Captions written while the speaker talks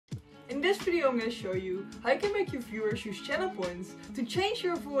In this video I'm going to show you how you can make your viewers use channel points to change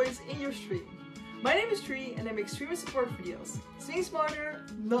your voice in your stream. My name is Trui and I make streamer support videos. Sing smarter,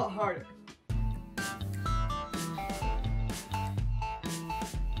 not harder.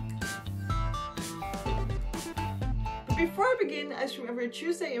 But before I begin, I stream every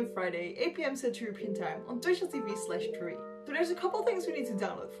Tuesday and Friday, 8 PM Central European Time on twitch.tv/Trui. So there's a couple things we need to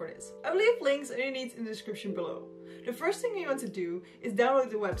download for this. I will leave links underneath in the description below. The first thing we want to do is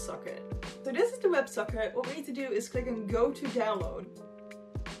download the WebSocket. So this is the WebSocket. What we need to do is click on Go to Download.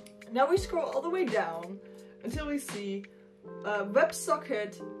 Now we scroll all the way down until we see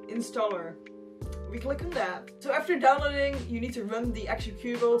WebSocket Installer. We click on that. So after downloading, you need to run the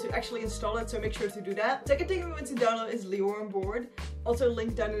executable to actually install it, so make sure to do that. Second thing we want to download is Leeuwarden board. Also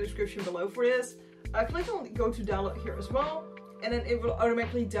linked down in the description below for this. Click on Go to Download here as well, and then it will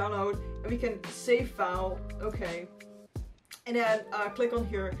automatically download and we can save file, okay. And then click on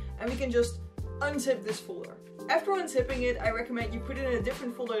here and we can just unzip this folder. After unzipping it, I recommend you put it in a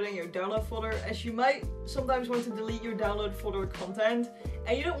different folder than your download folder, as you might sometimes want to delete your download folder content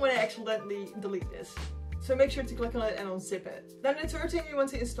and you don't want to accidentally delete this. So make sure to click on it and unzip it. Then the third thing you want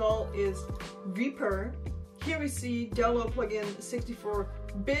to install is Reaper. Here we see download plugin 64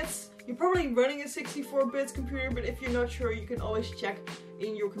 bits. You're probably running a 64 bits computer, but if you're not sure, you can always check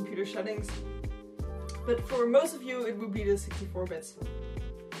in your computer settings. But for most of you, it would be the 64 bits.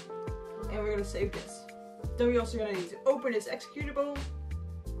 And we're gonna save this. Then we're also gonna need to open this executable.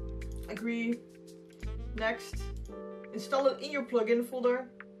 Agree. Next. Install it in your plugin folder.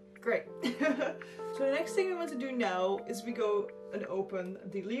 Great. So the next thing we want to do now is we go and open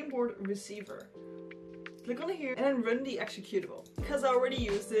the Leeuwarden board receiver. Click on it here and then run the executable. Because I already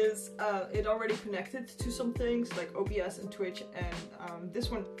used this, it already connected to some things like OBS and Twitch, and this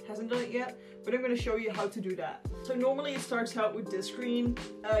one hasn't done it yet, but I'm going to show you how to do that. So normally it starts out with this screen.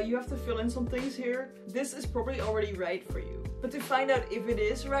 You have to fill in some things here. This is probably already right for you. But to find out if it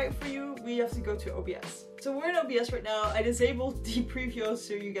is right for you, we have to go to OBS. So we're in OBS right now. I disabled the preview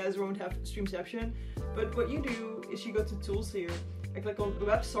so you guys won't have streamception. But what you do is you go to Tools here and click on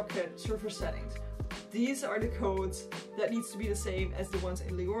WebSocket Server Settings. These are the codes that needs to be the same as the ones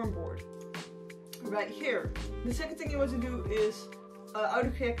in Leeuwarden board. Right here. The second thing you want to do is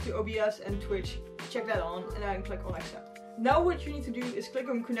auto-connect to OBS and Twitch. Check that on and then click on Accept. Now what you need to do is click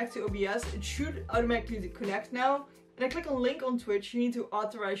on Connect to OBS. It should automatically connect now. And then click on Link on Twitch. You need to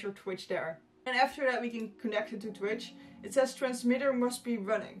authorize your Twitch there. And after that we can connect it to Twitch. It says transmitter must be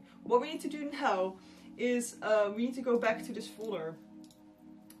running. What we need to do now is we need to go back to this folder.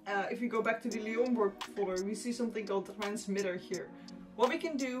 If we go back to the Leeuwarden board folder, we see something called transmitter here. What we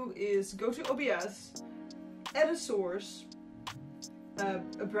can do is go to OBS, add a source, a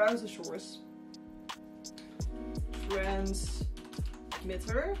browser source, transmitter,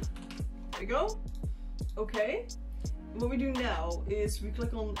 there we go, okay. What we do now is we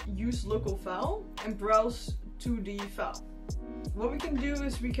click on use local file and browse to the file. What we can do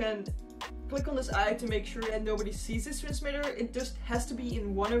is we can click on this eye to make sure that nobody sees this transmitter. It just has to be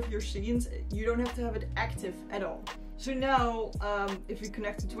in one of your scenes. You don't have to have it active at all. So now, if we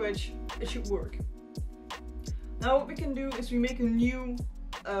connect to Twitch, it should work. Now what we can do is we make a new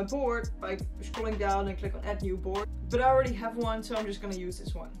board by scrolling down and click on add new board. But I already have one, so I'm just gonna use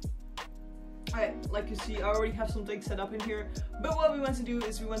this one. Alright, like you see, I already have something set up in here. But what we want to do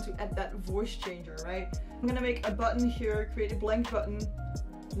is we want to add that voice changer, right? I'm gonna make a button here, create a blank button.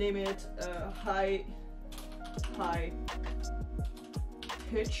 Name it high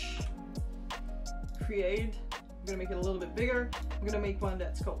pitch create. I'm gonna make it a little bit bigger. I'm gonna make one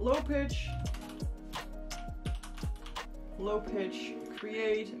that's called low pitch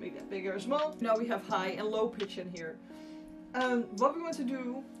create, make that bigger as well. Now we have high and low pitch in here. What we want to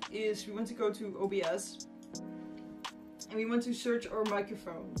do is we want to go to OBS and we want to search our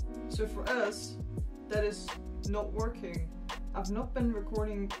microphone. So for us, that is not working. I've not been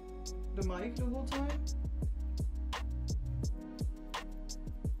recording the mic the whole time.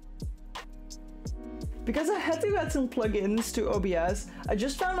 Because I had to add some plugins to OBS, I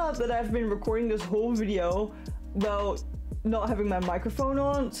just found out that I've been recording this whole video while not having my microphone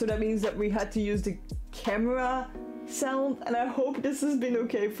on, so that means that we had to use the camera sound, and I hope this has been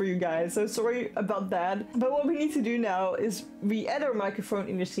okay for you guys, so sorry about that. But what we need to do now is we add our microphone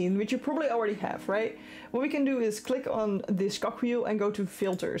in the scene, which you probably already have, right? What we can do is click on this cogwheel and go to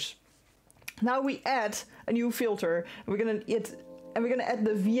filters. Now we add a new filter, and we're gonna add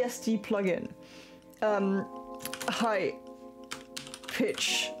the VST plugin. High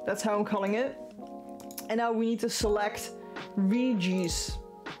pitch, that's how I'm calling it. And now we need to select Regis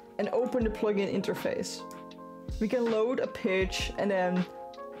and open the plugin interface. We can load a pitch and then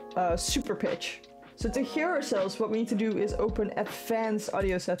super pitch. So to hear ourselves, what we need to do is open advanced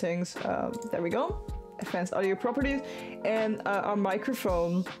audio settings. There we go. Advanced audio properties. And our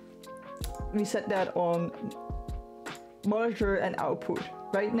microphone, we set that on monitor and output.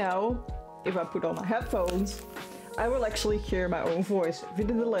 Right now, if I put on my headphones, I will actually hear my own voice with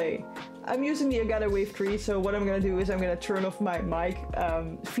a delay. I'm using the Elgato Wave 3, so what I'm gonna do is I'm gonna turn off my mic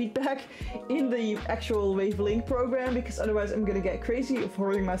feedback in the actual wavelength program, because otherwise I'm gonna get crazy of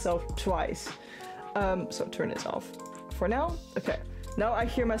hearing myself twice. So turn this off for now. Okay, now I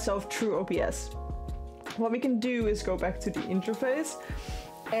hear myself through OBS. What we can do is go back to the interface,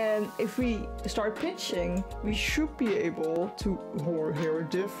 and if we start pitching, we should be able to hear a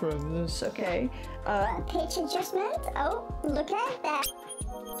difference. Okay. Pitch adjustment. Oh, look at that.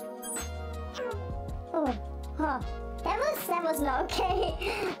 Oh, that was not okay.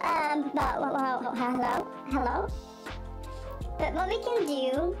 But hello. But what we can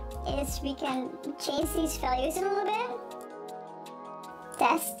do is we can change these values a little bit.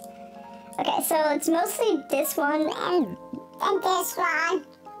 Test. Okay, so it's mostly this one and this one.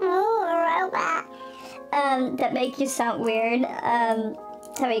 Oh, robot. That make you sound weird.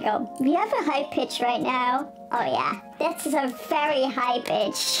 There we go. We have a high pitch right now. Oh yeah, that's a very high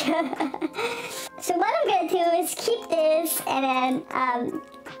pitch. So what I'm gonna do is keep this and then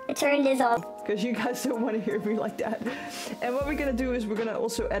turn this off. Because you guys don't want to hear me like that. And what we're gonna do is we're gonna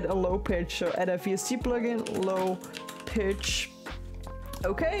also add a low pitch. So add a VST plugin, low pitch.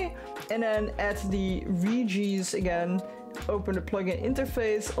 Okay, and then add the regis again. Open the plugin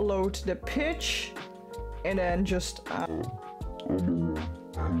interface, load the pitch, and then just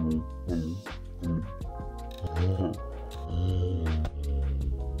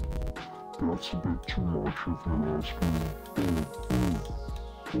That's a bit too much if you ask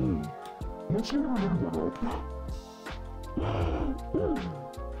me. Let's not everyone up.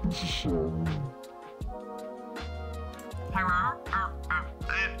 This is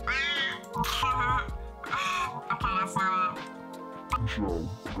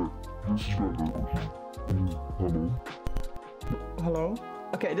Hello?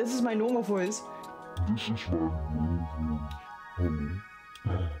 Okay, this is my normal voice. This is my normal voice.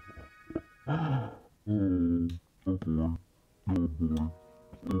 Hello? Oh boy. Oh boy.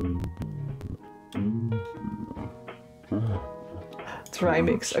 Trui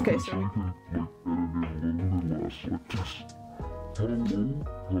mix. Okay, so I don't know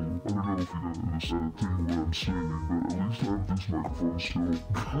if you understand a thing when I'm singing, but at least I have this microphone still.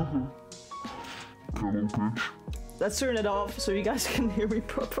 Hello, pitch. let's turn it off so you guys can hear me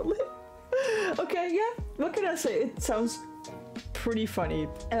properly. Okay, yeah, what can I say? It sounds pretty funny.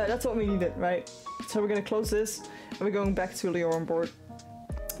 That's what we needed, right? So we're gonna close this and we're going back to Leo on board.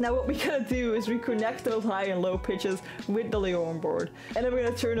 Now what we're gonna do is reconnect those high and low pitches with the Leo on board. And then we're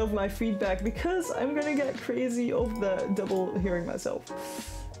gonna turn off my feedback because I'm gonna get crazy of the double hearing myself.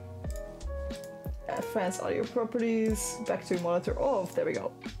 Advanced audio properties, back to monitor off, there we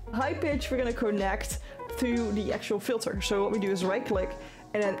go. High pitch we're gonna connect to the actual filter. So what we do is right click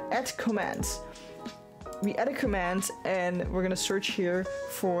and then add commands. We add a command and we're gonna search here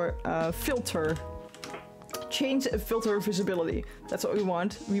for filter. Change filter visibility. That's what we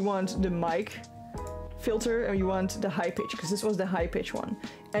want. We want the mic filter and we want the high pitch because this was the high pitch one.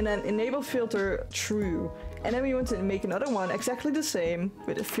 And then enable filter true. And then we want to make another one exactly the same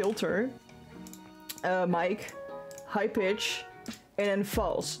with a filter, mic, high pitch, and then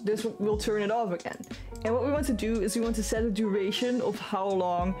false. This will turn it off again. And what we want to do is we want to set a duration of how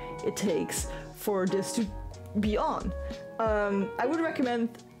long it takes for this to be on. I would recommend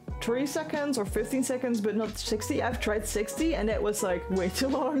 30 seconds or 15 seconds, but not 60. I've tried 60 and that was like way too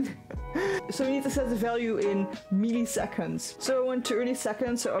long. So we need to set the value in milliseconds. So I want 30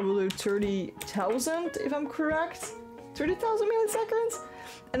 seconds, so I will do 30,000 if I'm correct. 30,000 milliseconds?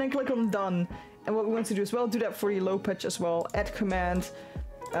 And then click on done. And what we want to do as well, do that for the low pitch as well. Add command,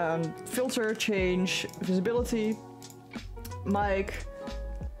 filter, change visibility, mic,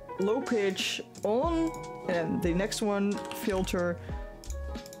 low pitch on, and the next one, filter,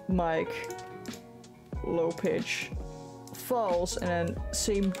 mic, low pitch, false, and then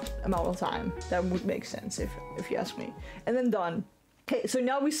same amount of time. That would make sense if you ask me. And then done. Okay, so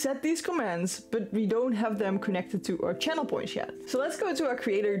now we set these commands, but we don't have them connected to our channel points yet. So let's go to our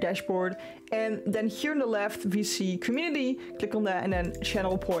creator dashboard, and then here on the left we see community, click on that, and then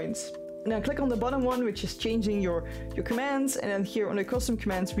channel points. Now click on the bottom one, which is changing your commands, and then here on the custom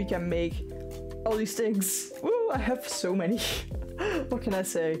commands we can make all these things. Woo, I have so many. What can I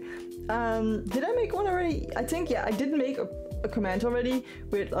say? Did I make one already? I think, yeah, I did make a command already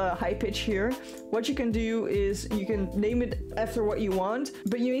with high pitch here. What you can do is you can name it after what you want,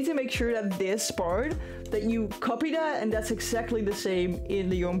 but you need to make sure that this part, that you copy that, and that's exactly the same in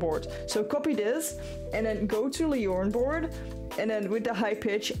the Leon board. So copy this, and then go to Leon board, and then with the high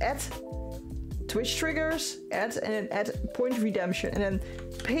pitch, add Twitch triggers, and then add point redemption, and then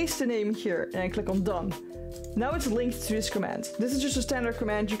paste the name here, and then click on done. Now it's linked to this command. This is just a standard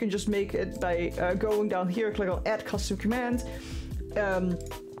command. You can just make it by going down here, click on add custom command.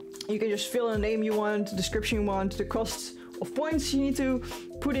 You can just fill in the name you want, the description you want, the cost of points you need to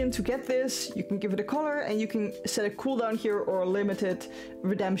put in to get this. You can give it a color, and you can set a cooldown here or a limited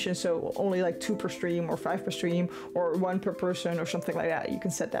redemption, so only like 2 per stream or 5 per stream or 1 per person or something like that. You can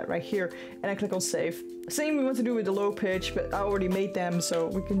set that right here, and I click on save. Same we want to do with the low pitch, but I already made them, so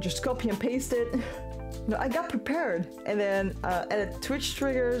we can just copy and paste it. No, I got prepared, and then edit Twitch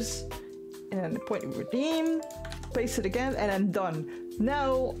triggers, and point redeem, paste it again, and then done.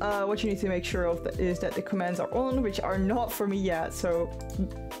 Now, what you need to make sure of is that the commands are on, which are not for me yet. So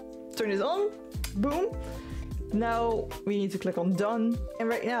turn this on, boom. Now we need to click on done, and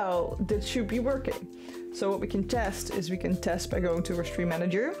right now that should be working. So what we can test is we can test by going to our stream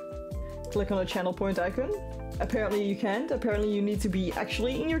manager, click on the channel point icon. Apparently you can't. Apparently you need to be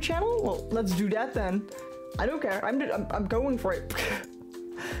actually in your channel. Well, let's do that then. I don't care. I'm going for it.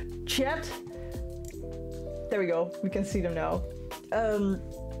 Chat. There we go. We can see them now.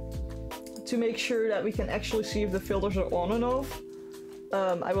 To make sure that we can actually see if the filters are on and off,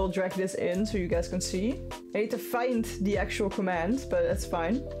 I will drag this in so you guys can see. I need to find the actual command, but that's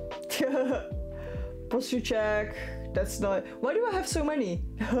fine. Posture check. That's not... Why do I have so many?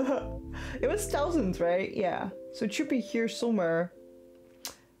 It was 1000, right? Yeah. So it should be here somewhere.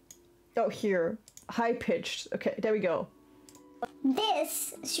 Oh, here. High pitched. Okay, there we go.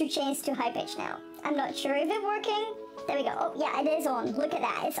 This should change to high pitch now. I'm not sure if it's working. There we go. Oh, yeah, it is on. Look at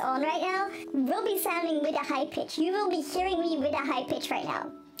that. It's on right now. We'll be sounding with a high pitch. You will be hearing me with a high pitch right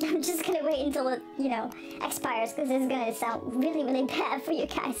now. I'm just gonna wait until it, you know, expires, because it's gonna sound really, really bad for you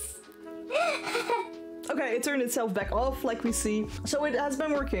guys. Okay, it turned itself back off, like we see. So it has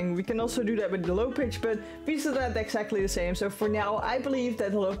been working. We can also do that with the low pitch, but we said that exactly the same. So for now, I believe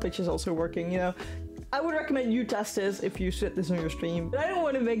that the low pitch is also working, you know. I would recommend you test this if you set this on your stream, but I don't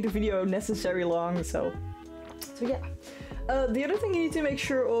want to make the video necessarily long, so yeah. The other thing you need to make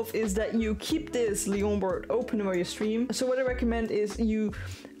sure of is that you keep this Leon board open while you stream. So what I recommend is you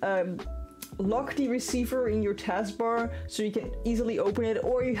lock the receiver in your taskbar so you can easily open it,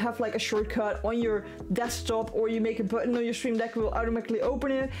 or you have like a shortcut on your desktop, or you make a button on your stream deck will automatically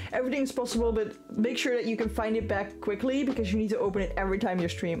open it. Everything's possible, but make sure that you can find it back quickly, because you need to open it every time you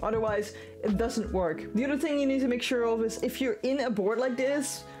stream, otherwise it doesn't work. The other thing you need to make sure of is if you're in a board like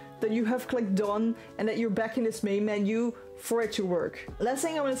this, that you have clicked done and that you're back in this main menu for it to work. Last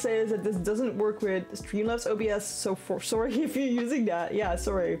thing I want to say is that this doesn't work with Streamlabs OBS, so sorry if you're using that. Yeah,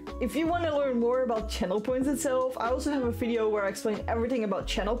 sorry. If you want to learn more about channel points itself, I also have a video where I explain everything about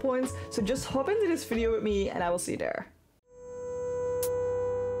channel points, so just hop into this video with me and I will see you there.